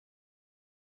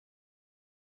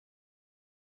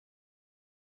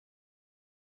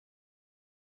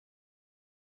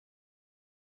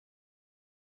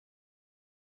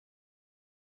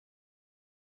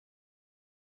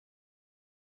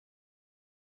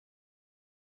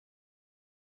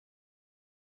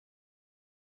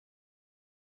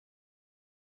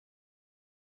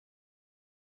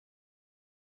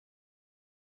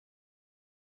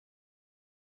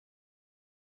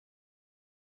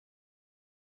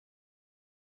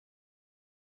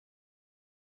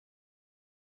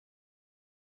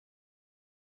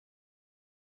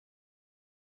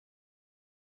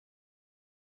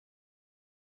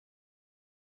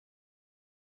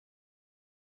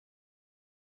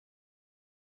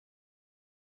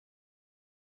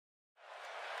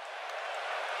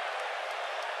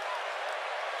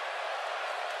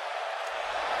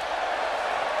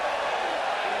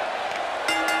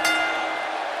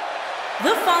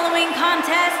The following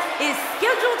contest is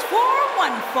scheduled for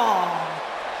one fall.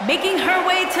 Making her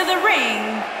way to the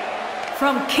ring,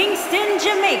 from Kingston,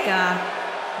 Jamaica,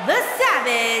 the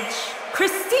Savage,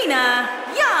 Christina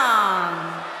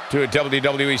Young. Two of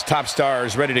WWE's top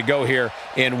stars ready to go here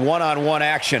in one-on-one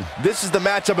action. This is the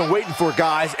match I've been waiting for,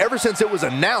 guys. Ever since it was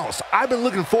announced, I've been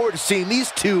looking forward to seeing these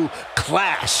two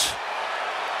clash.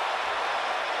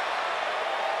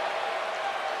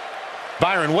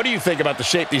 Byron, what do you think about the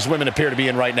shape these women appear to be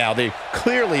in right now? They've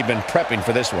clearly been prepping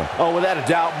for this one. Oh, without a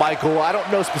doubt, Michael. I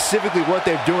don't know specifically what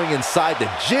they're doing inside the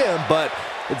gym, but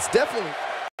it's definitely...